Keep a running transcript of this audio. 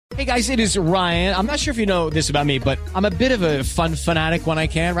Hey guys, it is Ryan. I'm not sure if you know this about me, but I'm a bit of a fun fanatic when I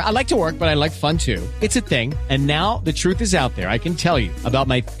can. I like to work, but I like fun too. It's a thing. And now the truth is out there. I can tell you about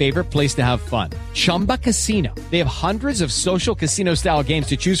my favorite place to have fun. Chumba Casino. They have hundreds of social casino style games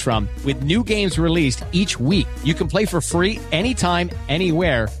to choose from with new games released each week. You can play for free anytime,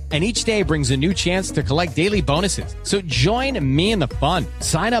 anywhere. And each day brings a new chance to collect daily bonuses. So join me in the fun.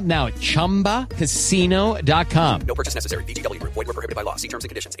 Sign up now at ChumbaCasino.com. No purchase necessary. VGW Group. Void where prohibited by law. See terms and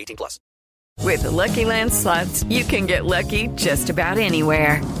conditions. 18+. With the Lucky Land Slots, you can get lucky just about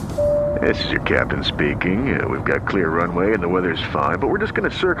anywhere. This is your captain speaking. We've got clear runway and the weather's fine, but we're just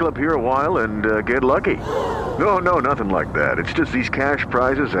going to circle up here a while and get lucky. No, nothing like that. It's just these cash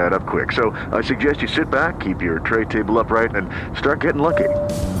prizes add up quick. So I suggest you sit back, keep your tray table upright, and start getting lucky.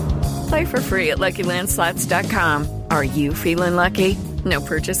 Play for free at LuckyLandSlots.com. Are you feeling lucky? No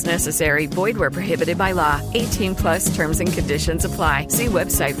purchase necessary. Void where prohibited by law. 18+ terms and conditions apply. See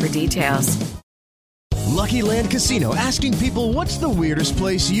website for details. Lucky Land Casino, asking people, what's the weirdest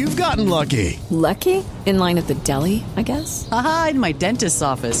place you've gotten lucky? Lucky? In line at the deli, I guess? Aha, in my dentist's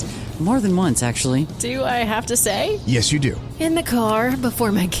office. More than once, actually. Do I have to say? Yes, you do. In the car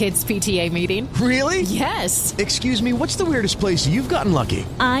before my kids' PTA meeting. Really? Yes. Excuse me, what's the weirdest place you've gotten lucky?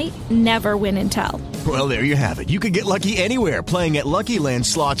 I never win and tell. Well, there you have it. You can get lucky anywhere, playing at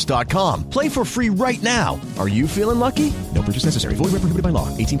LuckyLandSlots.com. Play for free right now. Are you feeling lucky? No purchase necessary. Void where prohibited by law.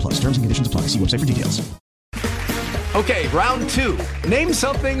 18+. Terms and conditions apply. See website for details. Okay, round two. Name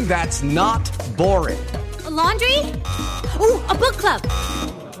something that's not boring. A laundry? Ooh, a book club.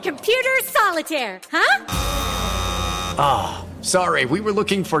 Computer solitaire, huh? Ah, sorry, we were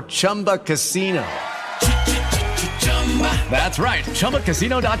looking for Chumba Casino. That's right,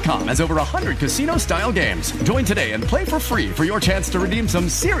 ChumbaCasino.com has over 100 casino-style games. Join today and play for free for your chance to redeem some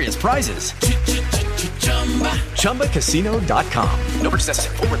serious prizes. ChumbaCasino.com. No purchase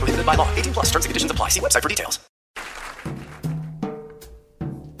necessary. Void where prohibited by law. 18+. Terms and conditions apply. See website for details.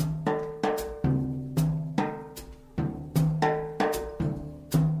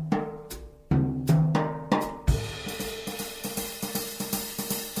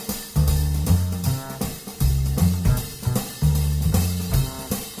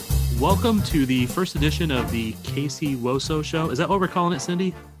 Welcome to the first edition of the WOShow show. Is that what we're calling it,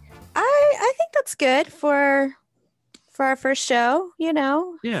 Cindy? I think that's good for our first show, Yeah.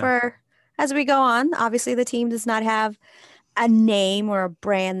 For as we go on. Obviously the team does not have a name or a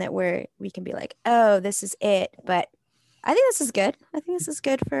brand that we can be like, oh, this is it. But I think this is good. I think this is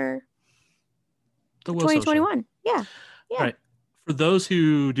good for The 2021. Yeah. All right. For those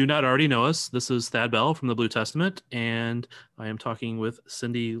who do not already know us, this is Thad Bell from the Blue Testament, and I am talking with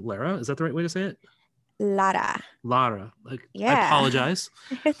Cindy Lara. Is that the right way to say it? Lara. I apologize.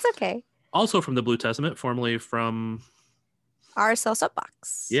 It's okay. Also from the Blue Testament, formerly from RSL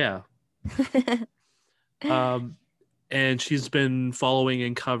Soapbox. Yeah. And she's been following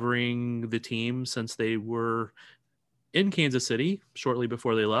and covering the team since they were in Kansas City shortly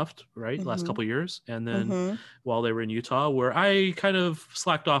before they left, right? Mm-hmm. Last couple of years. And then while they were in Utah, where I kind of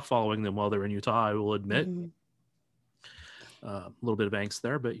slacked off following them while they were in Utah, I will admit. A little bit of angst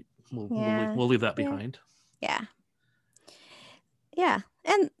there, but we'll leave that behind. Yeah.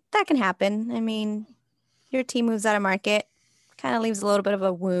 And that can happen. I mean, your team moves out of market, kind of leaves a little bit of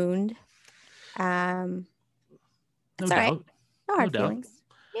a wound. That's all right. No hard feelings.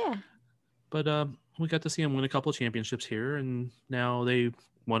 Yeah. But we got to see them win a couple of championships here, and now they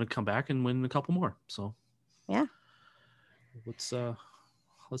want to come back and win a couple more. So yeah, let's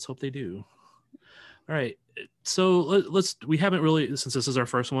hope they do. All right. So we haven't really, since this is our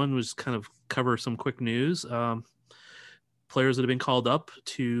first one, we just kind of cover some quick news. Players that have been called up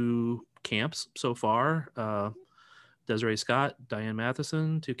to camps so far. Desiree Scott, Diane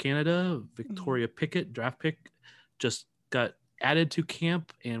Matheson to Canada, Victoria Pickett, draft pick, just got added to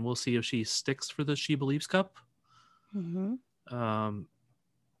camp, and we'll see if she sticks for the She Believes Cup.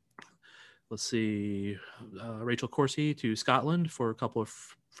 Let's see, Rachel Corsi to Scotland for a couple of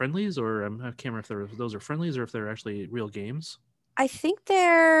friendlies, or I can't remember if those are friendlies or if they're actually real games. I think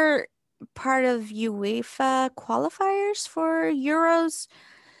they're part of UEFA qualifiers for Euros.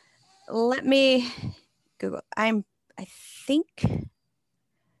 Let me Google. I think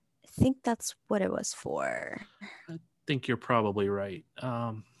that's what it was for. I think you're probably right.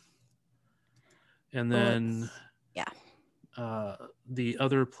 And then the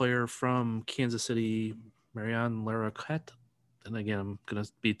other player from Kansas City, Marianne Laraquette, and again, I'm going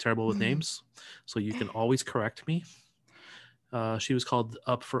to be terrible with names, so you can always correct me. She was called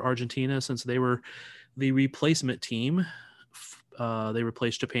up for Argentina since they were the replacement team. They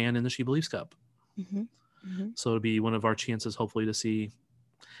replaced Japan in the She Believes Cup. So it'll be one of our chances, hopefully, to see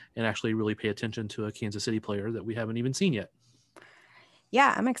and actually really pay attention to a Kansas City player that we haven't even seen yet.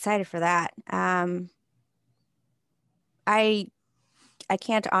 Yeah, I'm excited for that. I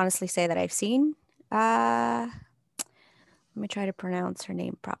can't honestly say that I've seen. Let me try to pronounce her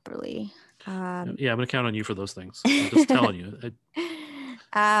name properly. Yeah, I'm going to count on you for those things. I'm just telling you.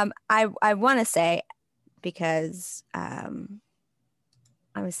 I want to say, because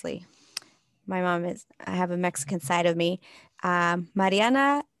obviously my mom I have a Mexican side of me.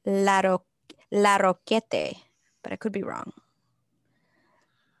 Mariana Larroquete, but I could be wrong.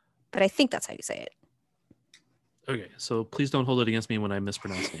 But I think that's how you say it. Okay, so please don't hold it against me when I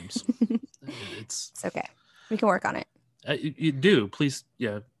mispronounce names. It's okay. We can work on it. You do, please.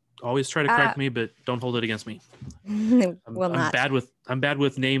 Yeah, always try to correct me, but don't hold it against me. I'm bad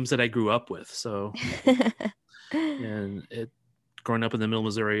with names that I grew up with. So, and growing up in the middle of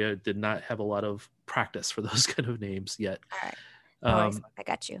Missouri, I did not have a lot of practice for those kind of names yet. All right, no worries. I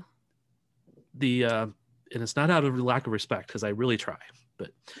got you. And it's not out of lack of respect, because I really try.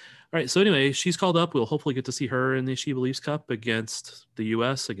 But all right, so anyway, she's called up. We'll hopefully get to see her in the She Believes Cup against the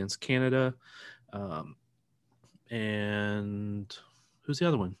U.S., against Canada. And who's the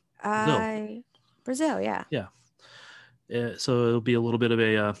other one? Brazil, yeah. Yeah. So it'll be a little bit of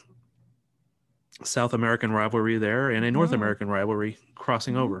a South American rivalry there and a North American rivalry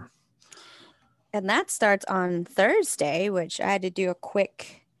crossing over. And that starts on Thursday, which I had to do a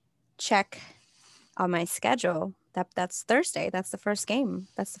quick check on my schedule. That's Thursday. That's the first game.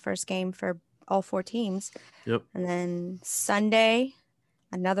 That's the first game for all 4 teams. Yep. And then Sunday,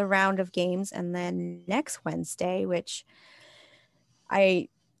 another round of games. And then next Wednesday, which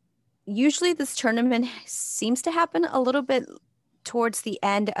usually this tournament seems to happen a little bit towards the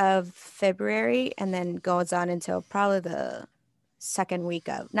end of February and then goes on until probably the first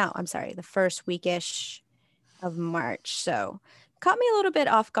weekish of March. So caught me a little bit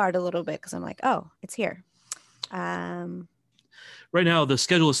off guard because I'm like, oh, it's here. Right now the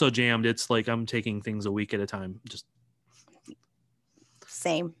schedule is so jammed, it's like I'm taking things a week at a time. Just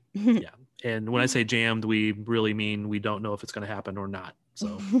same. Yeah. And when I say jammed, we really mean we don't know if it's going to happen or not.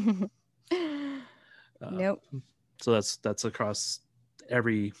 So nope. So that's across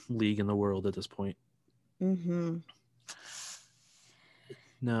every league in the world at this point. No,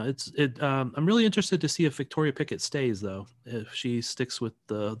 I'm really interested to see if Victoria Pickett stays, though, if she sticks with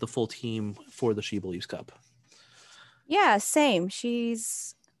the full team for the She Believes Cup. Yeah, same.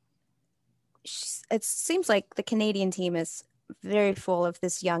 She's it seems like the Canadian team is very full of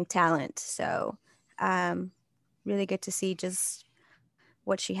this young talent. So really good to see just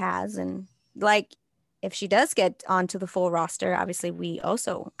what she has. And like, if she does get onto the full roster, obviously I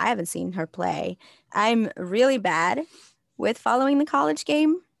haven't seen her play. I'm really bad with following the college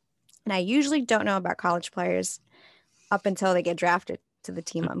game. And I usually don't know about college players up until they get drafted to the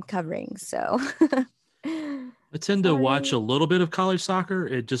team I'm covering. So I tend to watch a little bit of college soccer.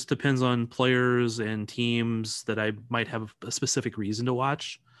 It just depends on players and teams that I might have a specific reason to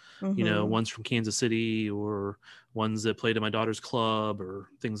watch. You know, ones from Kansas City or ones that played at my daughter's club or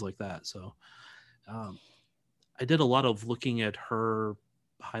things like that. So I did a lot of looking at her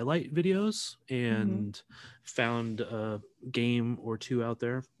highlight videos and found a game or two out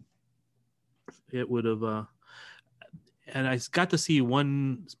there. It would have, and I got to see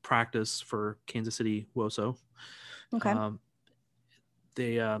one practice for Kansas City WOShow. Okay.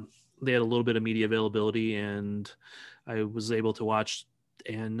 They had a little bit of media availability, and I was able to watch.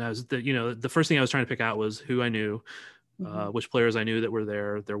 And the first thing I was trying to pick out was who I knew, which players I knew that were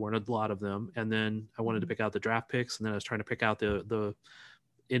there. There weren't a lot of them, and then I wanted to pick out the draft picks, and then I was trying to pick out the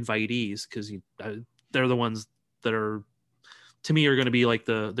invitees, because they're the ones that are, to me, are going to be like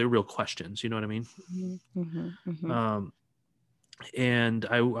the real questions. You know what I mean? And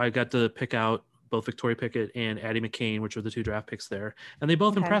I got to pick out both Victoria Pickett and Addie McCain, which were the 2 draft picks there, and they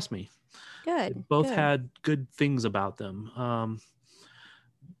both impressed me. Good. They both had good things about them.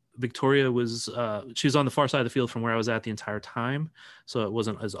 Victoria was she was on the far side of the field from where I was at the entire time, so it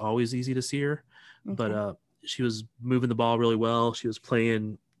wasn't as always easy to see her. But she was moving the ball really well. She was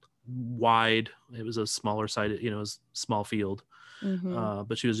playing wide. It was a smaller sided, it was small field,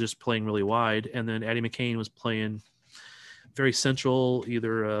 but she was just playing really wide. And then Addie McCain was playing very central,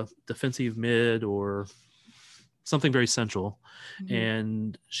 either a defensive mid or something very central.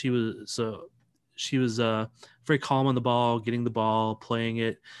 And she was very calm on the ball, getting the ball, playing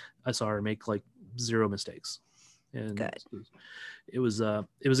it. I saw her make like 0 mistakes, and good. It was a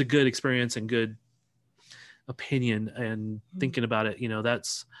good experience and good opinion. And thinking about it,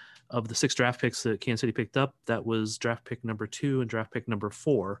 that's of the 6 draft picks that Kansas City picked up, that was draft pick number 2 and draft pick number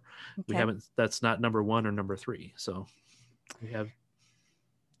 4. Okay. That's not number 1 or number 3. So we have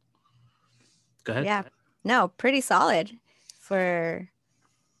Go ahead. Yeah, no, pretty solid for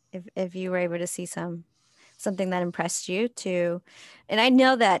if you were able to see something that impressed you too. And I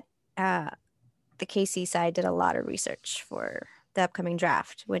know that the KC side did a lot of research for the upcoming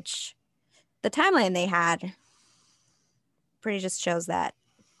draft, which the timeline they had pretty just shows that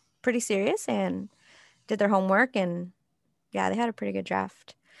pretty serious and did their homework, and yeah, they had a pretty good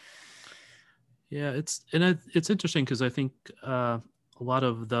draft. Yeah, it's interesting because I think a lot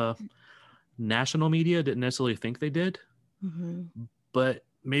of the national media didn't necessarily think they did, but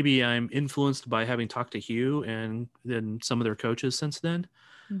maybe I'm influenced by having talked to Hugh and then some of their coaches since then.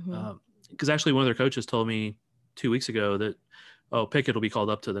 Because actually one of their coaches told me 2 weeks ago that, Pickett will be called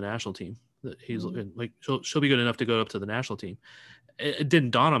up to the national team. That he's like, she'll be good enough to go up to the national team. It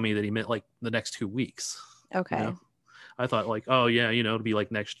didn't dawn on me that he meant like the next 2 weeks. Okay. You know? I thought like, oh yeah, it'll be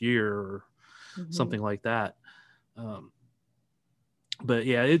like next year or something like that. But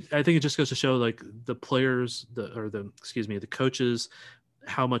yeah, I think it just goes to show like the players, the coaches,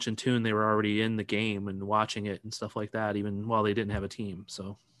 how much in tune they were already in the game and watching it and stuff like that, even while they didn't have a team.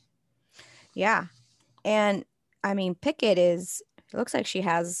 So, yeah. And I mean, Pickett it looks like she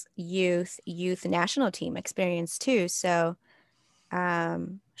has youth national team experience too. So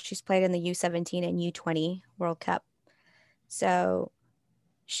she's played in the U17 and U20 World Cup. So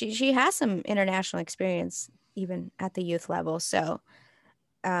she has some international experience even at the youth level. So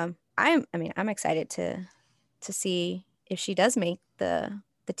I'm excited to see if she does make the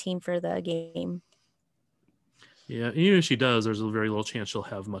team for the game. Yeah, and even if she does, there's a very little chance she'll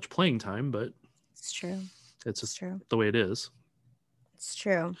have much playing time, but it's true. It's just the way it is. It's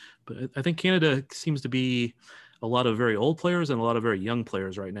true. But I think Canada seems to be a lot of very old players and a lot of very young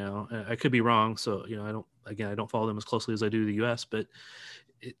players right now. I could be wrong, so I don't follow them as closely as I do the US, but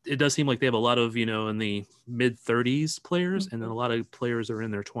it does seem like they have a lot of in the mid 30s players, and then a lot of players are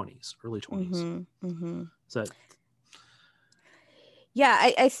in their 20s, early 20s. Is that? Yeah,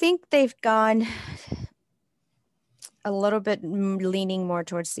 I think they've gone a little bit leaning more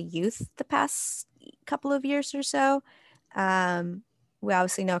towards the youth the past couple of years or so. We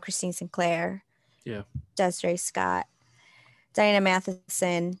obviously know Christine Sinclair, Desiree Scott, Diana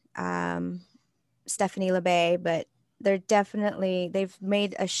Matheson, Stephanie LeBay, but they've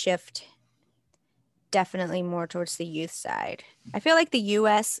made a shift definitely more towards the youth side. I feel like the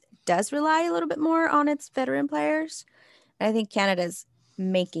US does rely a little bit more on its veteran players. And I think Canada's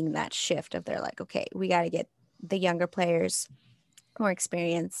making that shift of they're like, okay, we got to get the younger players more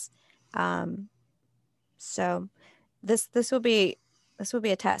experience. So this will be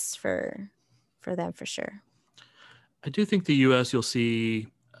a test for them for sure. I do think the US, you'll see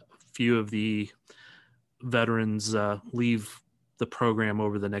a few of the veterans leave the program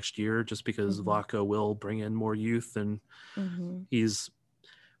over the next year, just because Vlaco will bring in more youth, and the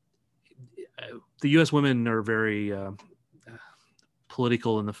U.S. women are very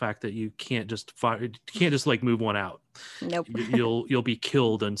political in the fact that you can't just like move one out. Nope. You'll be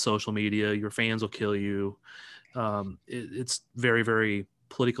killed on social media. Your fans will kill you. It's very, very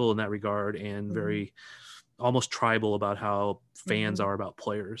political in that regard, and very almost tribal about how fans are about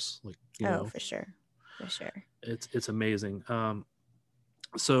players. Like for sure. It's amazing.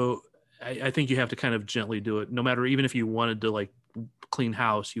 So I think you have to kind of gently do it. No matter, even if you wanted to like clean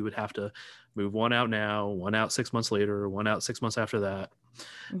house, you would have to move one out now, one out 6 months later, one out 6 months after that.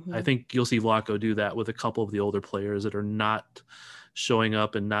 I think you'll see Vlaco do that with a couple of the older players that are not showing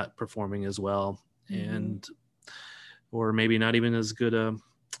up and not performing as well, and or maybe not even as good a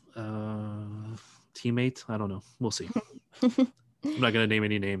teammate. I don't know. We'll see. I'm not going to name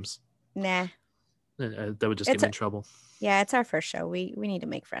any names. Nah. That would just get me in trouble. Yeah, it's our first show. We need to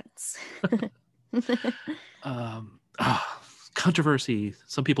make friends. Controversy.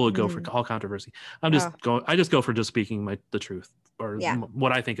 Some people would go for all controversy. I just go for just speaking the truth, or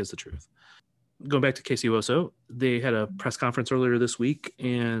what I think is the truth. Going back to WOShow, they had a press conference earlier this week,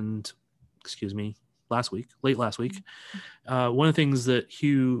 and late last week. One of the things that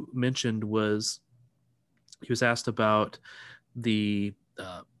Hugh mentioned was he was asked about the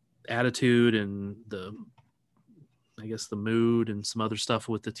attitude and the mood and some other stuff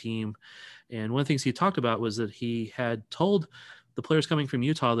with the team. And one of the things he talked about was that he had told the players coming from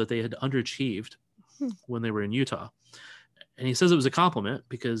Utah that they had underachieved when they were in Utah. And he says it was a compliment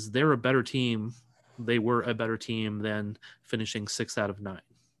because they're a better team. They were a better team than finishing 6 out of 9.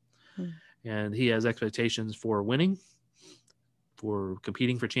 And he has expectations for winning, for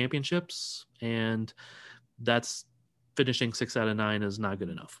competing for championships. And that's finishing 6 out of 9 is not good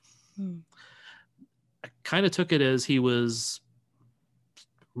enough. I kind of took it as he was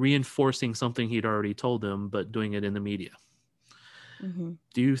reinforcing something he'd already told them, but doing it in the media. Mm-hmm.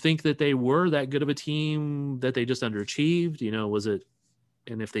 Do you think that they were that good of a team, that they just underachieved? Was it,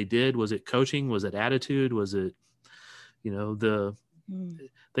 and if they did, was it coaching? Was it attitude? Was it,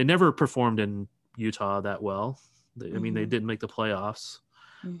 they never performed in Utah that well. I mean, they didn't make the playoffs.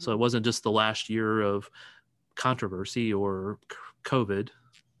 Mm-hmm. So it wasn't just the last year of controversy or COVID.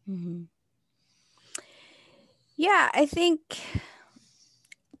 Mm-hmm. Yeah, I think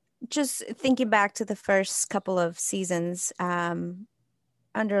just thinking back to the first couple of seasons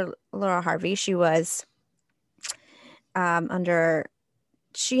under Laura Harvey, she was I've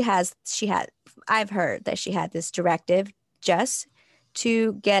heard that she had this directive just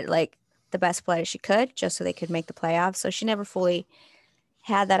to get like the best players she could, just so they could make the playoffs. So she never fully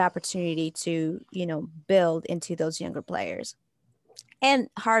had that opportunity to, build into those younger players. And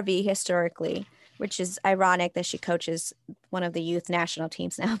Harvey, historically, which is ironic that she coaches one of the youth national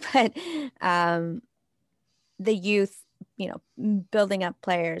teams now, but the youth, building up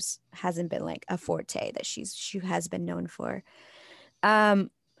players hasn't been like a forte that she has been known for.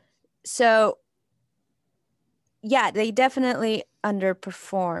 So yeah, they definitely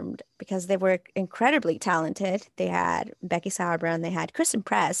underperformed because they were incredibly talented. They had Becky Sauerbrunn, they had Kristen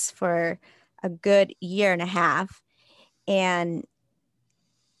Press for a good year and a half. And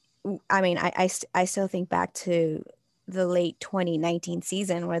I mean, I still think back to the late 2019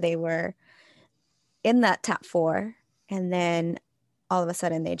 season where they were in that top 4. And then all of a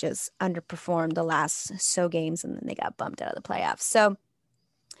sudden they just underperformed the last so games, and then they got bumped out of the playoffs. So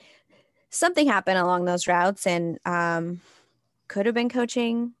something happened along those routes, and could have been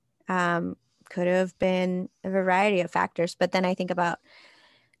coaching, could have been a variety of factors. But then I think about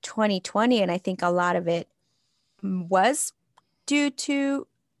 2020, and I think a lot of it was due to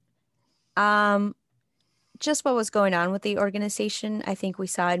just what was going on with the organization. I think we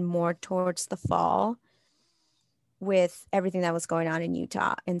saw it more towards the fall with everything that was going on in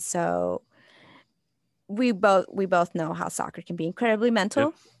Utah. And so we both know how soccer can be incredibly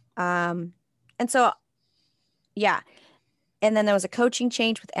mental. Yep. And so, yeah. And then there was a coaching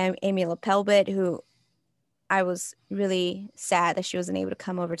change with Amy LaPelbit, who I was really sad that she wasn't able to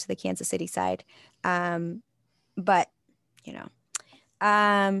come over to the Kansas City side. But,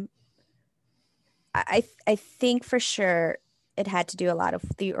 I think for sure it had to do a lot of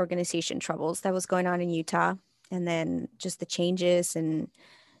the organization troubles that was going on in Utah, and then just the changes, and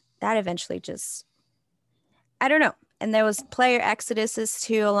that eventually just, I don't know. And there was player exoduses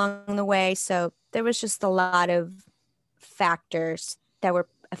too along the way. So there was just a lot of factors that were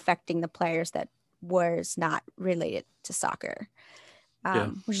affecting the players that was not related to soccer,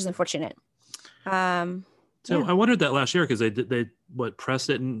 which is unfortunate. So I wondered that last year, because they Press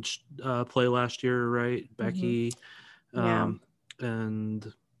didn't play last year, right? Becky,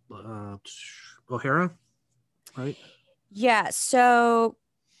 and O'Hara, right? Yeah. So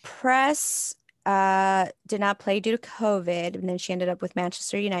Press did not play due to COVID, and then she ended up with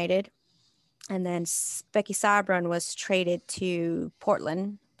Manchester United. And then Becky Sauerbrunn was traded to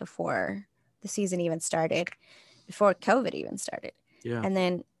Portland before the season even started, before COVID even started. Yeah. And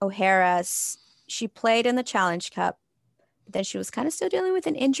then O'Hara, she played in the Challenge Cup, but then she was kind of still dealing with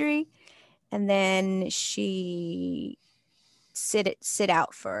an injury. And then she sat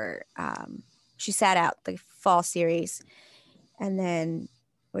out the fall series. And then,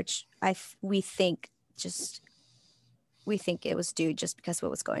 which we think it was due just because of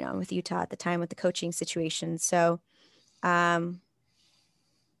what was going on with Utah at the time with the coaching situation. So, it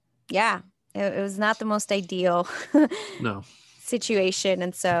was not the most ideal situation.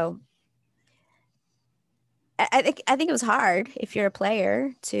 And so I think it was hard if you're a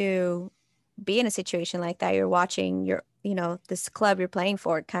player to be in a situation like that. You're watching this club you're playing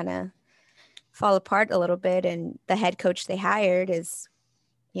for kind of fall apart a little bit. And the head coach they hired is,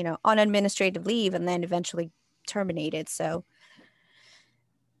 on administrative leave and then eventually terminated. So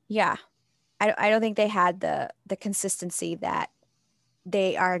yeah, I don't think they had the consistency that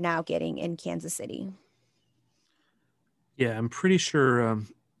they are now getting in Kansas City. Yeah, I'm pretty sure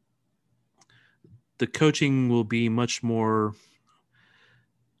the coaching will be much more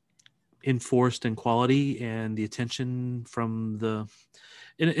enforced in quality, and the attention from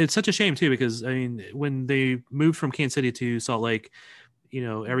it's such a shame too, because I mean, when they moved from Kansas City to Salt Lake,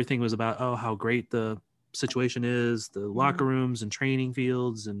 everything was about, how great the situation is, the locker rooms and training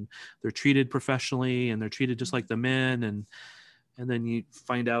fields, and they're treated professionally, and they're treated just like the men. And then you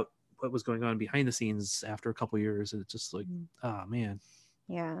find out what was going on behind the scenes after a couple of years, and it's just like, oh man.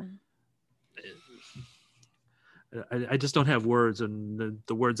 Yeah. I just don't have words, and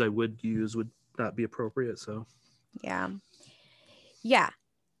the words I would use would not be appropriate. So yeah.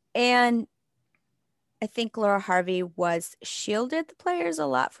 And I think Laura Harvey was shielded the players a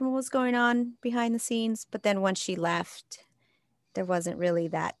lot from what was going on behind the scenes. But then once she left, there wasn't really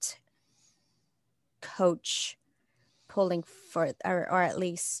that coach pulling for, or at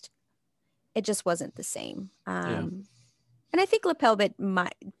least it just wasn't the same. And I think Lepelbit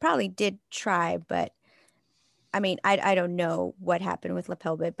probably did try, but I mean, I don't know what happened with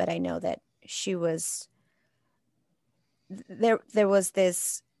Lepelbit, but I know that she was there was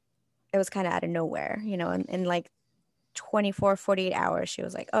this, it was kind of out of nowhere, you know, in like 48 hours, she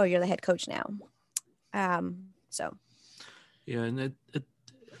was like, oh, you're the head coach now. So. Yeah. And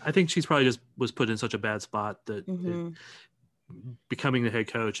I think she's probably just was put in such a bad spot that becoming the head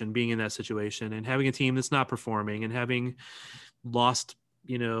coach and being in that situation and having a team that's not performing and having lost,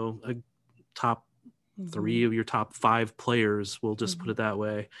 you know, a top 3 of your top 5 players, we'll just put it that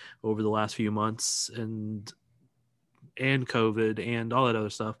way, over the last few months and COVID and all that other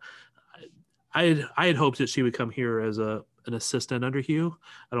stuff. I had hoped that she would come here as an assistant under Hugh.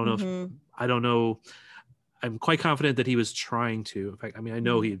 I don't know I don't know. I'm quite confident that he was trying to. In fact, I mean, I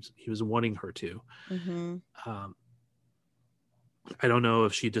know he was wanting her to. I don't know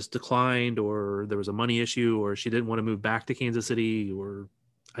if she just declined or there was a money issue or she didn't want to move back to Kansas City, or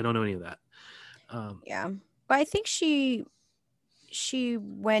I don't know any of that. But I think she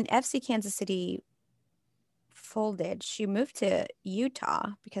when FC Kansas City folded, she moved to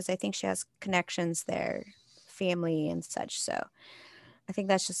Utah because I think she has connections there, family and such. So I think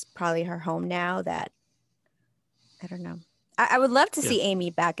that's just probably her home now. That I don't know. I would love to see Amy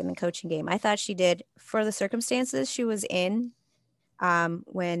back in the coaching game. I thought she did for the circumstances she was in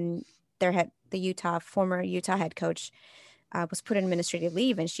when the former Utah head coach was put in administrative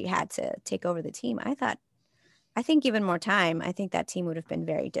leave and she had to take over the team. I think given more time, I think that team would have been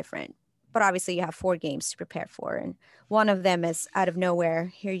very different. But obviously you have 4 games to prepare for. And one of them is out of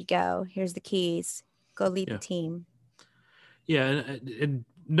nowhere. Here you go. Here's the keys. Go lead the team. Yeah. And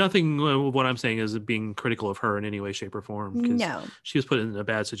nothing of what I'm saying is being critical of her in any way, shape, or form. No. She was put in a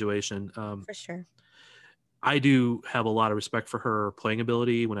bad situation. For sure. I do have a lot of respect for her playing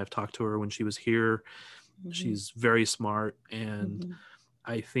ability. When I've talked to her when she was here, she's very smart. And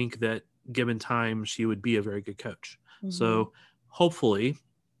I think that given time, she would be a very good coach. So hopefully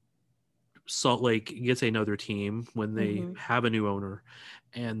Salt Lake gets another team when they have a new owner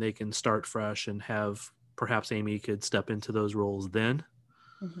and they can start fresh and have perhaps Amy could step into those roles then.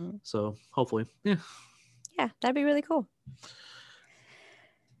 So hopefully, yeah, that'd be really cool.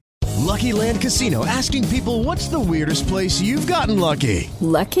 Lucky Land Casino, asking people, what's the weirdest place you've gotten lucky?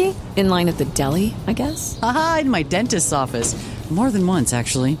 Lucky? In line at the deli, I guess? Aha, in my dentist's office. More than once,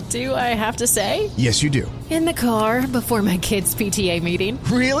 actually. Do I have to say? Yes, you do. In the car before my kids' PTA meeting.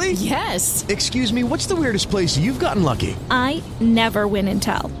 Really? Yes. Excuse me, what's the weirdest place you've gotten lucky? I never win and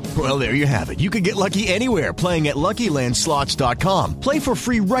tell. Well, there you have it. You can get lucky anywhere, playing at LuckyLandSlots.com. Play for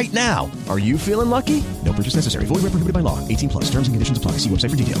free right now. Are you feeling lucky? No purchase necessary. Void where prohibited by law. 18+. Terms and conditions apply. See website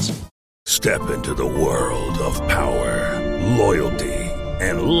for details. Step into the world of power, loyalty,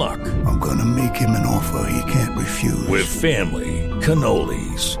 and luck. I'm gonna make him an offer he can't refuse. With family,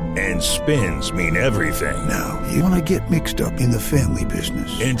 cannolis, and spins mean everything. Now, you wanna get mixed up in the family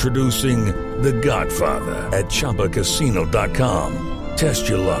business. Introducing The Godfather at ChumbaCasino.com. Test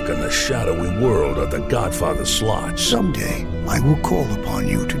your luck in the shadowy world of The Godfather slot. Someday, I will call upon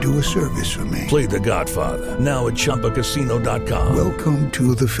you to do a service for me. Play The Godfather, now at ChumbaCasino.com. Welcome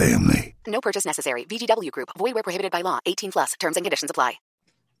to the family. No purchase necessary. VGW Group. Void where prohibited by law. 18+. Terms and conditions apply.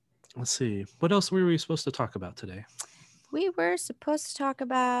 Let's see. What else were we supposed to talk about today? We were supposed to talk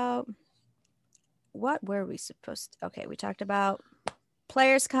about... What were we supposed to... Okay, we talked about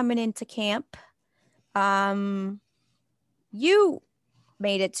players coming into camp. You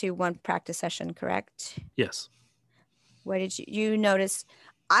made it to one practice session, correct? Yes. What did you notice?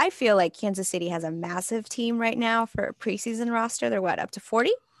 I feel like Kansas City has a massive team right now for a preseason roster. They're what, up to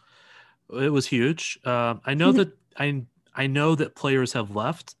 40? It was huge. I know that I know that players have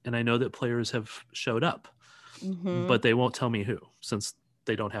left, and I know that players have showed up, but they won't tell me who, since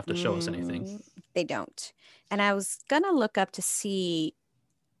they don't have to show us anything. They don't. And I was gonna look up to see.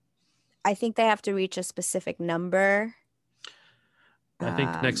 I think they have to reach a specific number. I think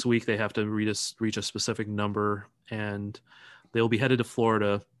next week they have to reach a specific number, and they'll be headed to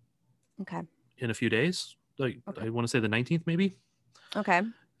Florida. Okay. In a few days, I want to say the 19th, maybe. Okay.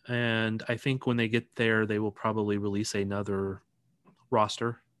 And I think when they get there, they will probably release another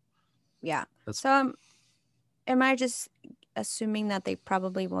roster. Yeah. So am I just assuming that they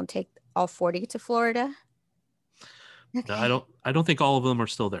probably won't take all 40 to Florida? Okay. No, I don't think all of them are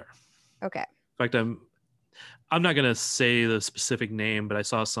still there. Okay. In fact, I'm not gonna say the specific name, but I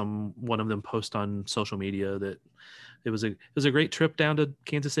saw one of them post on social media that it was a great trip down to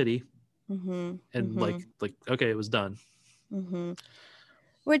Kansas City, and like okay, it was done.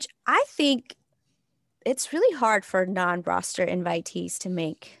 Which I think it's really hard for non-roster invitees to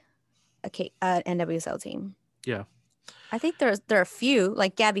make an NWSL team. Yeah, I think there are a few,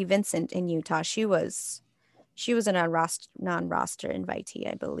 like Gabby Vincent in Utah. She was a non-roster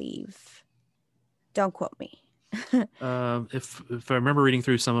invitee, I believe. Don't quote me. If I remember reading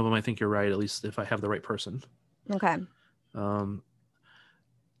through some of them, I think you're right. At least if I have the right person. Okay. Well,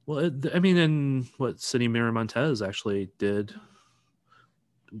 I mean, and what Sydney Miramontez actually did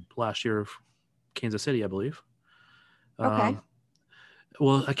last year of Kansas City, I believe. Okay.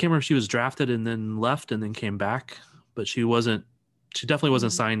 Well, I can't remember if she was drafted and then left and then came back, but she definitely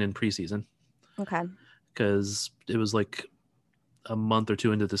wasn't signed in preseason. Okay. Because it was like a month or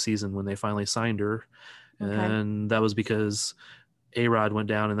two into the season when they finally signed her. Okay. And that was because A-Rod went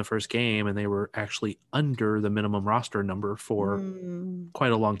down in the first game and they were actually under the minimum roster number for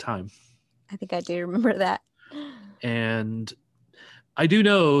quite a long time. I think I do remember that. And I do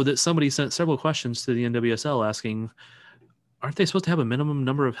know that somebody sent several questions to the NWSL asking, aren't they supposed to have a minimum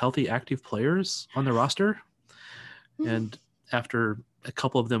number of healthy active players on the roster? And after a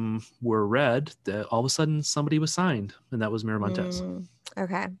couple of them were read, all of a sudden somebody was signed, and that was Miramontez.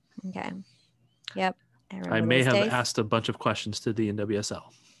 Okay. Yep. I may have asked a bunch of questions to the NWSL.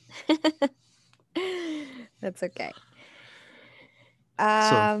 That's okay.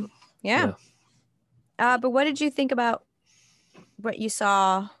 Yeah. But what did you think about what you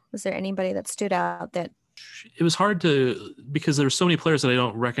saw? Was there anybody that stood out that? It was hard because there were so many players that I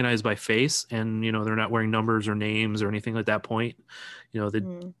don't recognize by face, and they're not wearing numbers or names or anything like that point. They all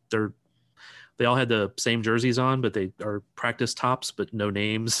had the same jerseys on, but they are practice tops, but no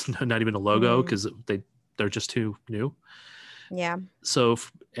names, not even a logo, because they're just too new. Yeah. So,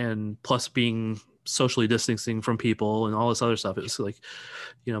 and plus being socially distancing from people and all this other stuff, it was like,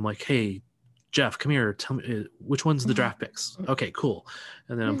 I'm like, hey, Jeff, come here, tell me which one's the draft picks. Okay, cool.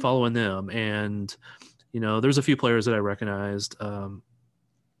 And then I'm following them, and there's a few players that I recognized, but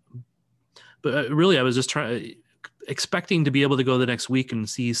really I was just expecting to be able to go the next week and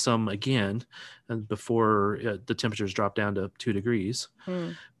see some again, and before the temperatures dropped down to 2 degrees.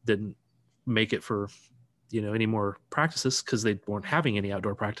 Didn't make it for any more practices because they weren't having any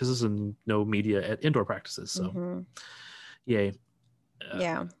outdoor practices and no media at indoor practices. So yay.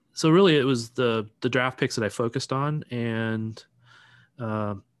 Yeah. So really it was the draft picks that I focused on, and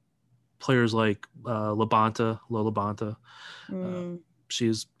players like Lola Labonta.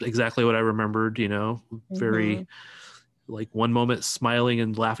 She's exactly what I remembered, very like one moment smiling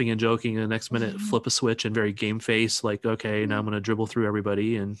and laughing and joking, and the next minute flip a switch and very game face, like, okay, now I'm going to dribble through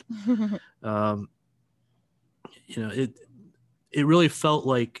everybody. And, it really felt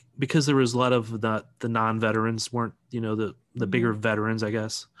like, because there was a lot of the non-veterans weren't, the bigger veterans, I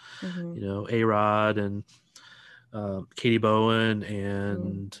guess, A-Rod and Katie Bowen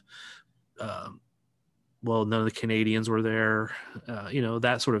and, none of the Canadians were there,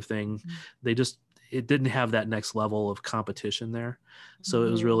 that sort of thing. It didn't have that next level of competition there. So it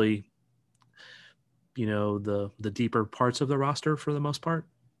was really, the deeper parts of the roster for the most part.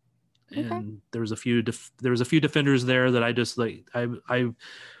 Okay. And there was a few defenders there that I just like, I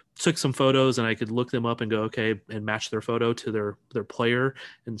took some photos and I could look them up and go, okay, and match their photo to their player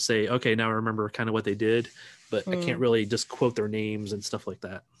and say, okay, now I remember kind of what they did, but I can't really just quote their names and stuff like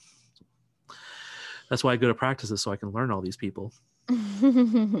that. That's why I go to practices, so I can learn all these people.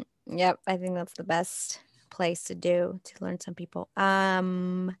 Yep, I think that's the best place to learn some people.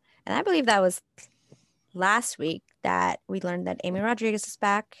 And I believe that was last week that we learned that Amy Rodriguez is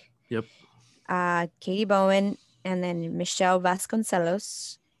back. Yep. Katie Bowen and then Michelle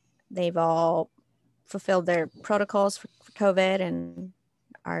Vasconcelos. They've all fulfilled their protocols for COVID and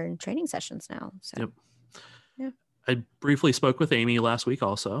are in training sessions now. So. Yep. Yeah. I briefly spoke with Amy last week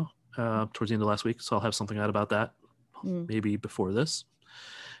also. Towards the end of last week, so I'll have something out about that maybe before this.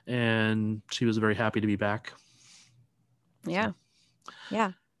 And she was very happy to be back. Yeah.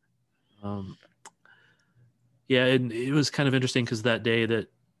 Yeah. Yeah, and it was kind of interesting because that day that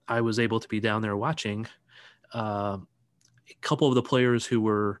I was able to be down there watching, a couple of the players who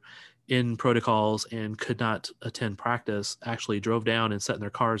were in protocols and could not attend practice actually drove down and sat in their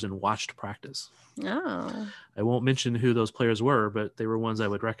cars and watched practice. Oh. I won't mention who those players were, but they were ones I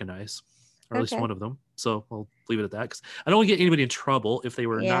would recognize, or at least one of them. So I'll leave it at that, because I don't want to get anybody in trouble if they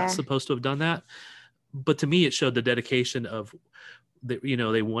were not supposed to have done that. But to me, it showed the dedication of,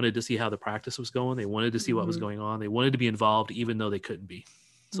 they wanted to see how the practice was going. They wanted to see what was going on. They wanted to be involved, even though they couldn't be.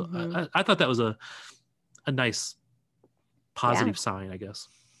 So I thought that was a a nice positive sign, I guess.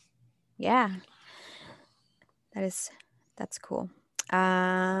 Yeah. That's cool.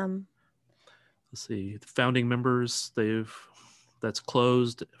 Let's see. The founding members, that's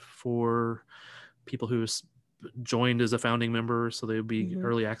closed for people who joined as a founding member, so they would be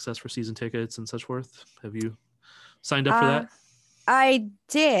early access for season tickets and such forth. Have you signed up for that? I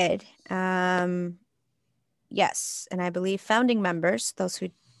did. Yes, and I believe founding members, those who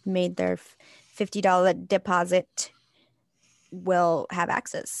made their $50 deposit, will have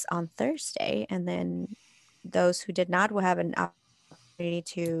access on Thursday, and then those who did not will have an opportunity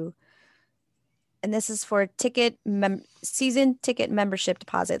to. And this is for season ticket membership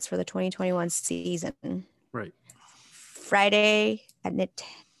deposits for the 2021 season. Right. Friday at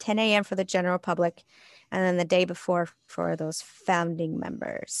 10 a.m. for the general public, and then the day before for those founding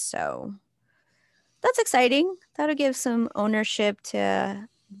members. So that's exciting. That'll give some ownership to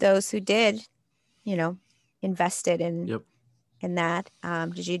those who did, invested in that.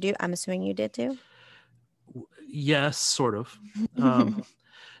 Did you do? I'm assuming you did too. Yes, sort of.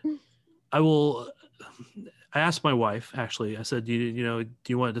 I asked my wife, actually. I said, do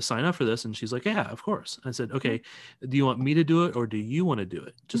you want to sign up for this? And she's like, yeah, of course. I said, okay, do you want me to do it or do you want to do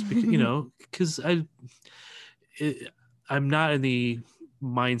it? Just because, because I'm not in the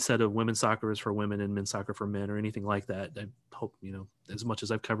mindset of women's soccer is for women and men's soccer for men or anything like that. I hope, as much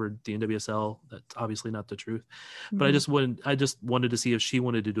as I've covered the NWSL, that's obviously not the truth. But I just wanted to see if she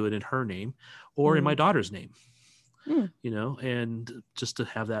wanted to do it in her name or in my daughter's name. And just to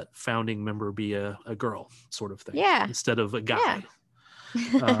have that founding member be a girl sort of thing, instead of a guy.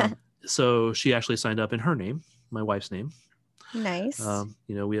 So she actually signed up in her name, my wife's name. Nice.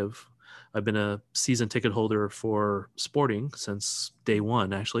 I've been a season ticket holder for Sporting since day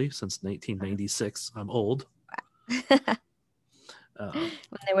one, actually, since 1996. I'm old. When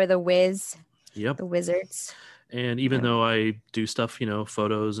they were the Wiz. Yep. The Wizards. And even though I do stuff,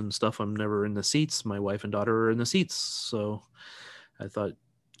 photos and stuff, I'm never in the seats. My wife and daughter are in the seats. So I thought,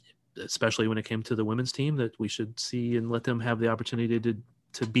 especially when it came to the women's team, that we should see and let them have the opportunity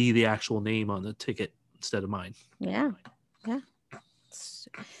to be the actual name on the ticket instead of mine. Yeah.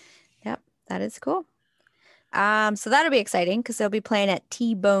 Yep. That is cool. So that'll be exciting because they'll be playing at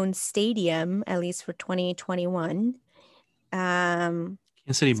T-Bone Stadium, at least for 2021. Kansas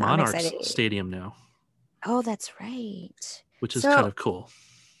City Monarchs Stadium now. Oh, that's right. Which is kind of cool.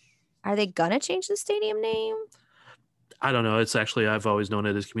 Are they gonna change the stadium name? I don't know. It's actually, I've always known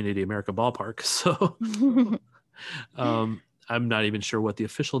it as Community America Ballpark. So I'm not even sure what the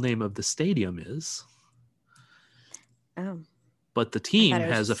official name of the stadium is. Oh. But the team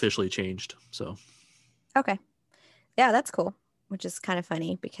has officially changed. So. Okay. Yeah, that's cool. Which is kind of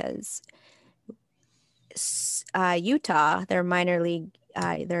funny because Utah, their minor league,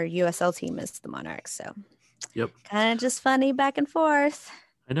 their USL team is the Monarchs. So. Yep. Kind of just funny back and forth.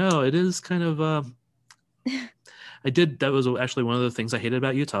 I know it is kind of. That was actually one of the things I hated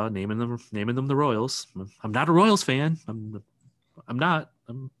about Utah, naming them the Royals. I'm not a Royals fan. I'm not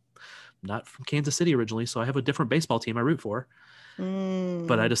from Kansas City originally, so I have a different baseball team I root for.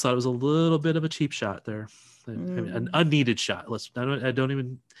 But I just thought it was a little bit of a cheap shot there, an unneeded shot. I don't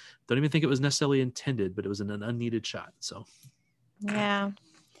even think it was necessarily intended, but it was an unneeded shot. So. Yeah,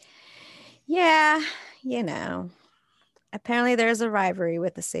 apparently there's a rivalry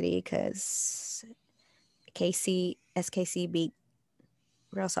with the city because SKC beat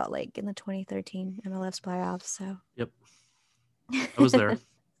Real Salt Lake in the 2013 MLS playoffs. So. Yep. I was there.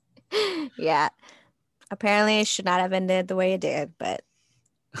 Yeah. Apparently it should not have ended the way it did, but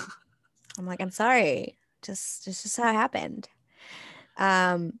I'm like, I'm sorry. Just how it happened.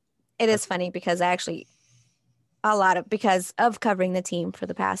 It is funny because because of covering the team for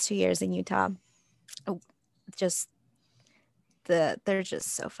the past 2 years in Utah, they're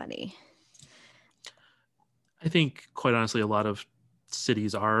just so funny. I think, quite honestly, a lot of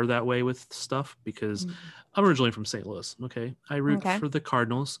cities are that way with stuff because I'm originally from St. Louis. Okay. I root for the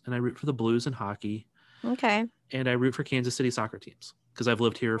Cardinals and I root for the Blues in hockey. Okay. And I root for Kansas City soccer teams because I've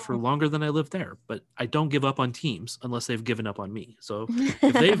lived here for longer than I lived there, but I don't give up on teams unless they've given up on me. So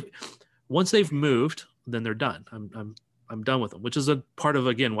if once they've moved, then they're done. I'm done with them, which is a part of,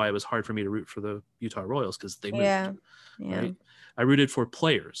 again, why it was hard for me to root for the Utah Royals because they moved. Yeah. Right? I rooted for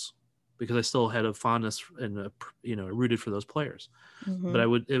players because I still had a fondness and rooted for those players.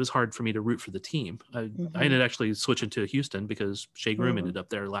 But it was hard for me to root for the team. I ended up actually switching to Houston because Shea Groom ended up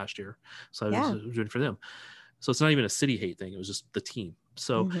there last year. So I was rooting for them. So it's not even a city hate thing. It was just the team.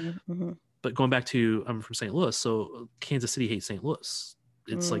 So, but going back to, I'm from St. Louis. So Kansas City hates St. Louis.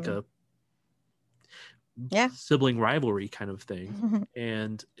 It's like a sibling rivalry kind of thing.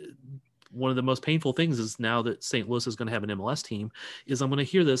 And one of the most painful things is now that St. Louis is going to have an MLS team is I'm going to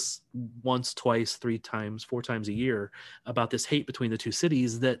hear this once, twice, 3 times, 4 times a year about this hate between the two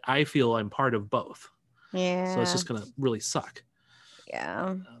cities that I feel I'm part of both. Yeah. So it's just going to really suck.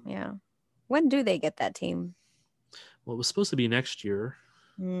 Yeah. Yeah. When do they get that team? Well, it was supposed to be next year,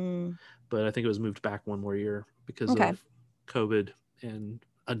 but I think it was moved back one more year because of COVID and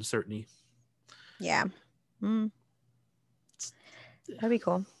uncertainty. Yeah. That'd be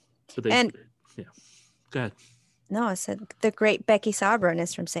cool. But they, and yeah, go ahead. No, I said the great Becky Sabron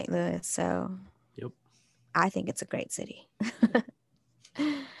is from St. Louis, so yep, I think it's a great city.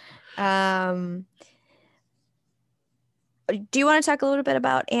 Do you want to talk a little bit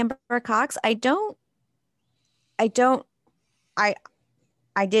about Amber Cox? I did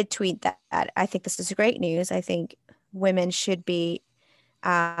tweet that. I think this is great news. I think women should be,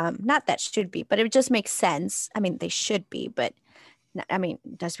 not that should be, but it just makes sense. I mean, they should be, but I mean,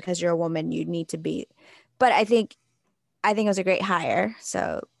 just because you're a woman, you need to be. But I think it was a great hire.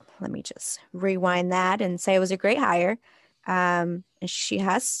 So let me just rewind that and say it was a great hire. And she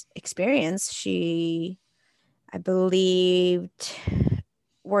has experience. She, I believed,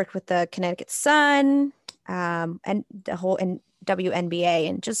 worked with the Connecticut Sun, and the whole WNBA,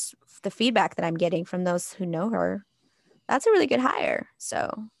 and just the feedback that I'm getting from those who know her, that's a really good hire.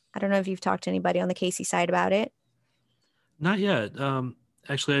 So I don't know if you've talked to anybody on the Casey side about it. Not yet.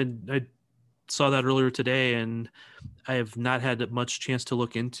 Actually, I saw that earlier today, and I have not had much chance to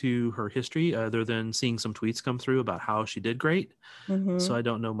look into her history other than seeing some tweets come through about how she did great. So I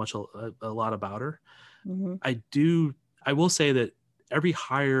don't know a lot about her. I will say that every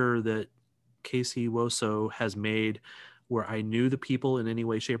hire that Casey WOShow has made where I knew the people in any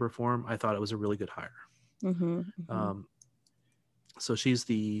way, shape, or form, I thought it was a really good hire. So she's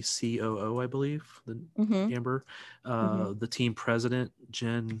the COO, I believe, Amber. The team president,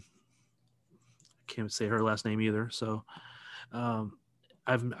 Jen, I can't say her last name either. So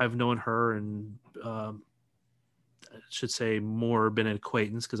I've known her, and I should say more been an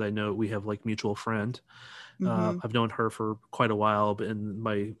acquaintance because I know we have like mutual friend. I've known her for quite a while, and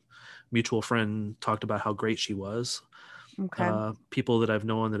my mutual friend talked about how great she was. People that I've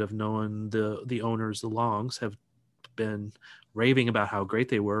known that have known the owners, the Longs, have been raving about how great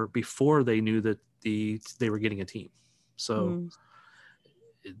they were before they knew that they were getting a team. So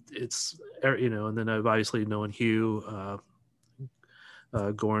it's, you know, and then I've obviously known Hugh,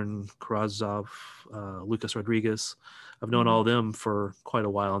 Goran Karazov, Lucas Rodriguez. I've known all of them for quite a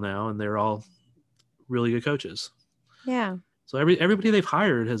while now, and they're all really good coaches. Yeah. So everybody they've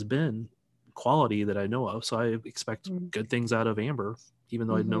hired has been quality that I know of. So I expect good things out of Amber, even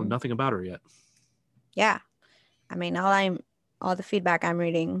though I know nothing about her yet. Yeah. I mean, all the feedback I'm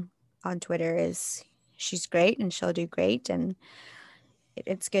reading on Twitter is she's great and she'll do great. And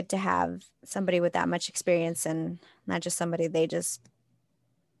it's good to have somebody with that much experience and not just somebody they just,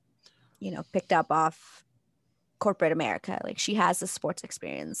 you know, picked up off corporate America. Like, she has the sports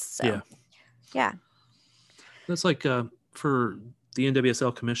experience. So yeah. That's like for the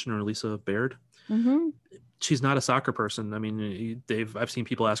NWSL commissioner, Lisa Baird. She's not a soccer person. I mean, I've seen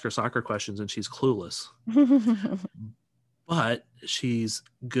people ask her soccer questions and she's clueless. But she's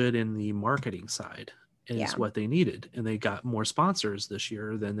good in the marketing side, and it's what they needed. And they got more sponsors this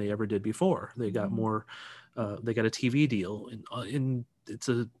year than they ever did before. They got more. They got a TV deal, and it's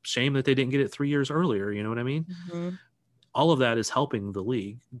a shame that they didn't get it 3 years earlier. You know what I mean? All of that is helping the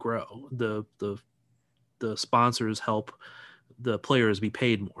league grow. The sponsors help the players be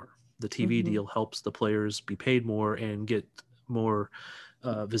paid more. The TV deal helps the players be paid more and get more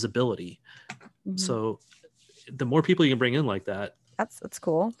visibility. So the more people you can bring in like that, that's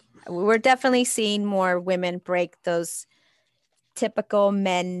cool. We're definitely seeing more women break those typical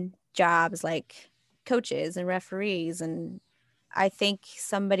men jobs like coaches and referees. And I think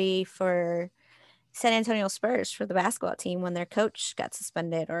somebody for San Antonio Spurs, for the basketball team, when their coach got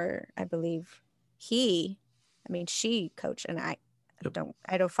suspended, or I believe she coached, and I don't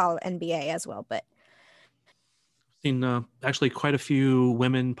follow NBA as well, but seen actually quite a few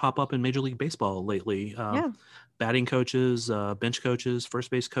women pop up in Major League Baseball lately. Batting coaches, bench coaches, first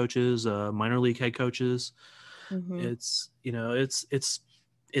base coaches, minor league head coaches. It's, you know, it's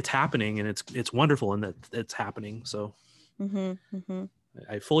happening, and it's wonderful in that it's happening. So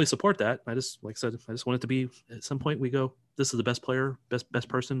I fully support that. I just, like I said, I just want it to be at some point we go, this is the best player, best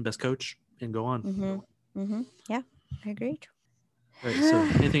person, best coach, and go on. Yeah, I agree. All right, so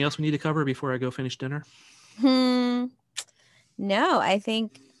anything else we need to cover before I go finish dinner? No, I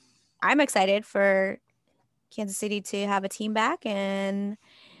think I'm excited for Kansas City to have a team back, and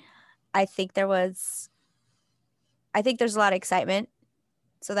I think there's a lot of excitement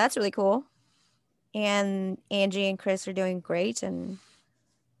So that's really cool. And Angie and Chris are doing great. And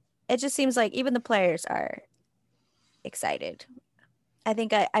it just seems like even the players are excited. I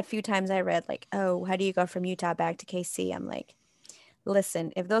think a few times I read like, oh, how do you go from Utah back to KC? I'm like,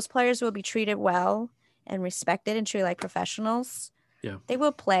 listen, if those players will be treated well and respected and treated like professionals, they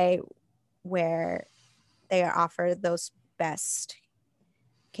will play where they are offered those best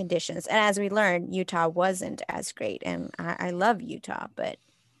conditions. And as we learned, Utah wasn't as great. And I love Utah, but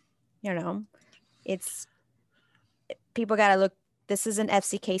it's people got to look. This is an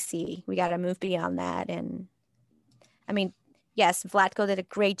FCKC. We got to move beyond that. And I mean, yes, Vlatko did a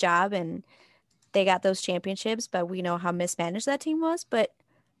great job and they got those championships, but we know how mismanaged that team was. But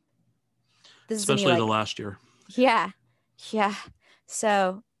this especially is the last year. Yeah.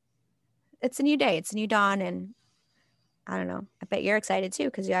 So it's a new day. It's a new dawn. And I don't know. I bet you're excited too,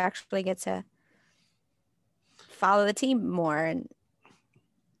 because you actually get to follow the team more. And,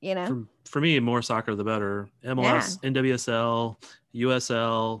 For me, more soccer, the better. MLS, NWSL,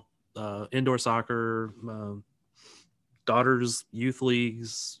 USL, indoor soccer, daughters, youth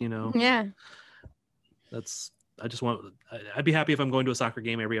leagues, Yeah. I'd be happy if I'm going to a soccer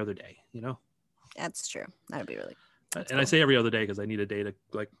game every other day, That's true. That would be really and cool. I say every other day because I need a day to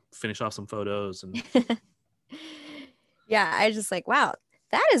like finish off some photos and yeah, I just like, wow,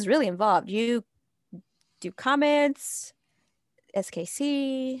 that is really involved. You do comments,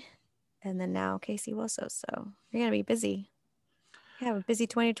 SKC, and then now KC WOShow. So you're gonna be busy. You have a busy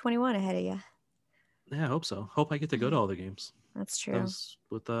 2021 ahead of you. Yeah, I hope so. Hope I get to go to all the games. That's true. That was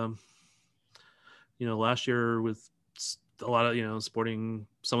with last year with a lot of sporting,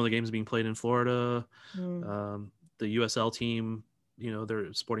 some of the games being played in Florida. The USL team,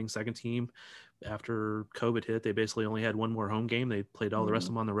 their sporting second team, after COVID hit, they basically only had one more home game. They played all the rest of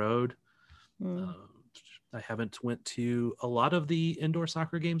them on the road. I haven't went to a lot of the indoor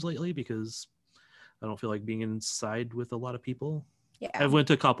soccer games lately because I don't feel like being inside with a lot of people. Yeah. I've went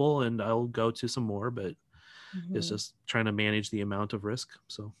to a couple and I'll go to some more, but it's just trying to manage the amount of risk.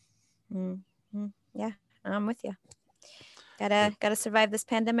 So yeah, I'm with you. Gotta survive this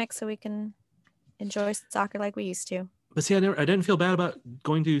pandemic so we can enjoy soccer like we used to. But see, I didn't feel bad about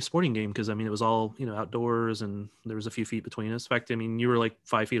going to a sporting game because, I mean, it was all, outdoors and there was a few feet between us. In fact, I mean, you were like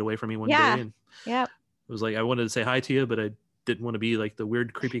 5 feet away from me one day. And it was like, I wanted to say hi to you, but I didn't want to be like the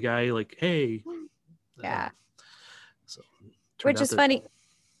weird, creepy guy, like, hey. Yeah. So, which is funny.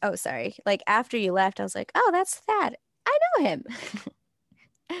 Oh, sorry. Like after you left, I was like, oh, that's Thad. I know him.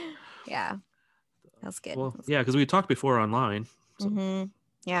 Yeah. That's good. Well, yeah, because we talked before online. So.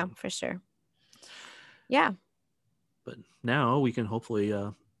 Yeah, for sure. Yeah. But now we can hopefully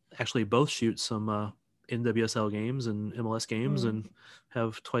actually both shoot some NWSL games and MLS games and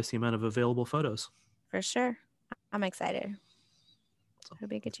have twice the amount of available photos. For sure. I'm excited. It'll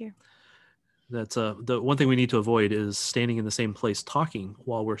be a good year. That's the one thing we need to avoid is standing in the same place talking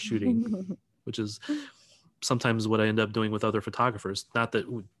while we're shooting, which is sometimes what I end up doing with other photographers. Not that,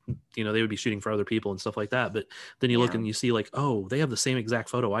 they would be shooting for other people and stuff like that. But then you look and you see like, oh, they have the same exact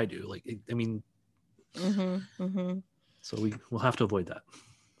photo I do. Like, I mean, so we'll have to avoid that.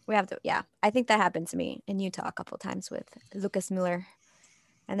 We have to. Yeah. I think that happened to me in Utah a couple of times with Lucas Mueller.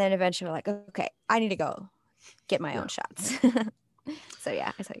 And then eventually we're like, okay, I need to go get my own shots. So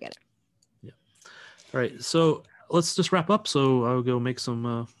yeah, I get it. Yeah. All right. So let's just wrap up. So I'll go make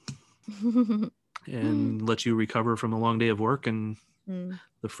some, and let you recover from a long day of work and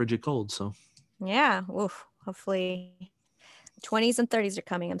the frigid cold. So yeah, oof. Hopefully 20s and 30s are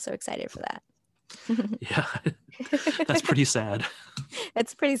coming. I'm so excited for that. Yeah, that's pretty sad.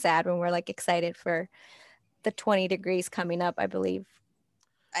 It's pretty sad when we're like excited for the 20 degrees coming up. I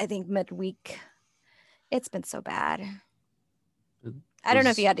think midweek. It's been so bad. I don't know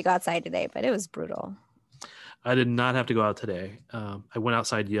if you had to go outside today, but it was brutal. I did not have to go out today. I went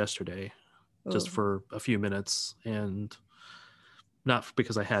outside yesterday just for a few minutes, and not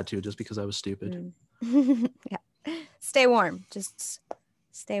because I had to, just because I was stupid. Yeah. Stay warm. Just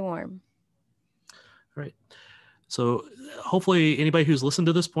stay warm. All right. So hopefully anybody who's listened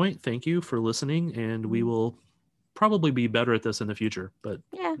to this point, thank you for listening, and we will probably be better at this in the future, but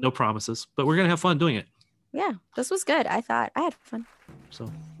no promises. But we're going to have fun doing it. Yeah, this was good. I thought I had fun. So,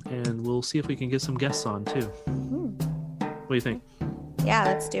 and we'll see if we can get some guests on too. What do you think? Yeah,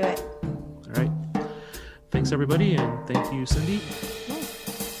 let's do it. All right. Thanks everybody, and thank you, Cindy.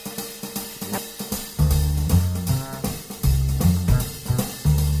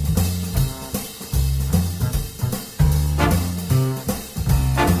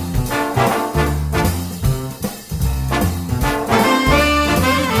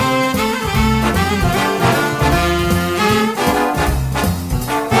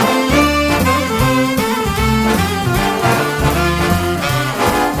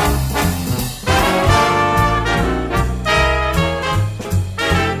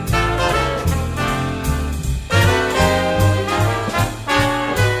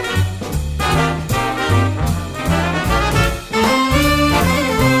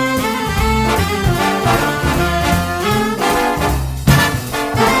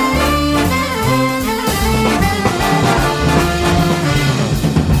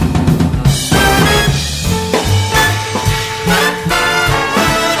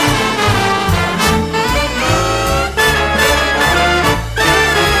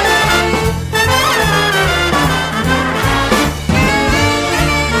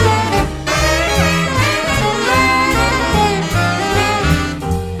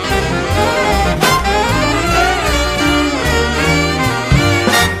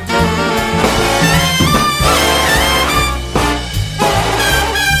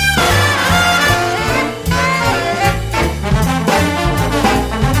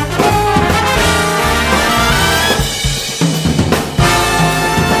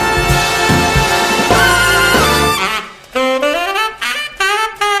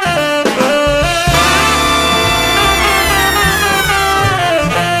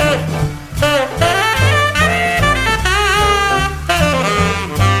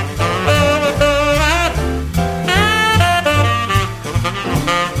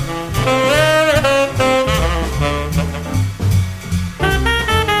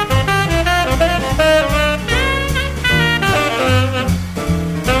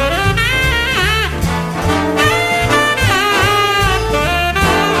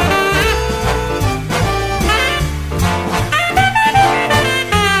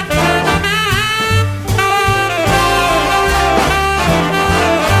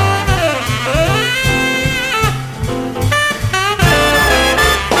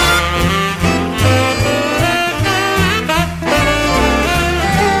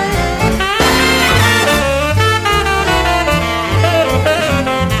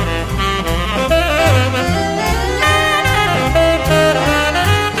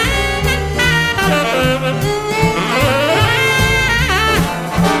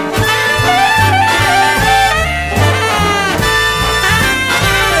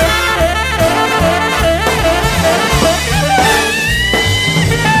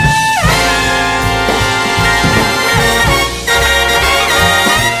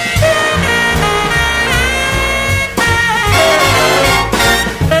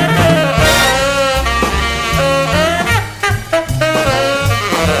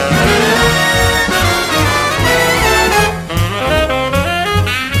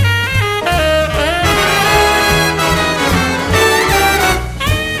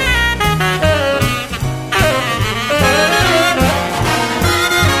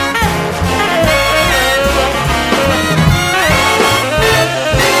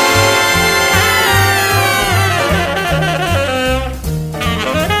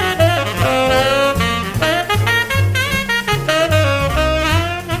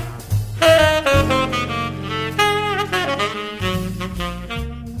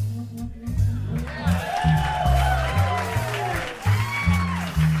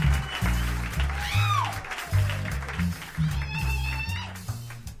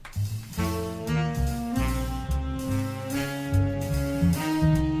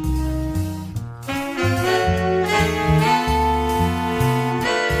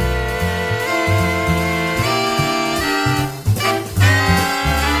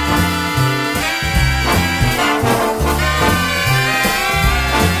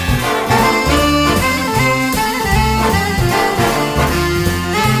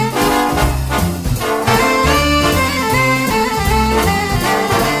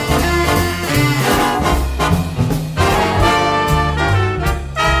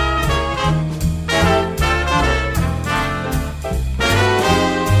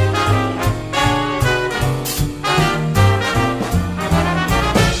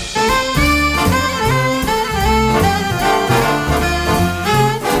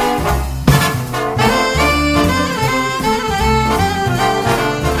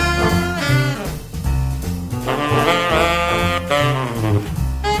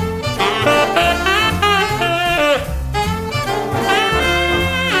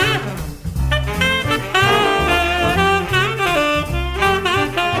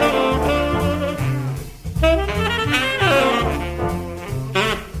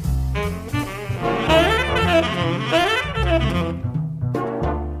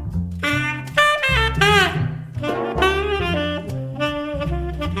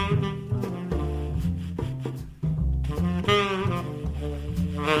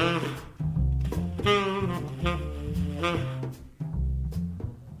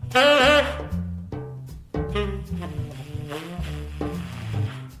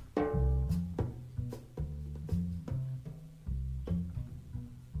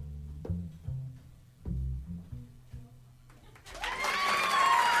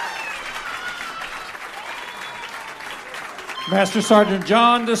 Master Sergeant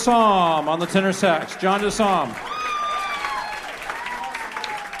John DeSaume on the tenor sax. John DeSaume.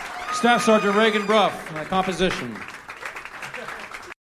 Staff Sergeant Reagan Bruff on the composition.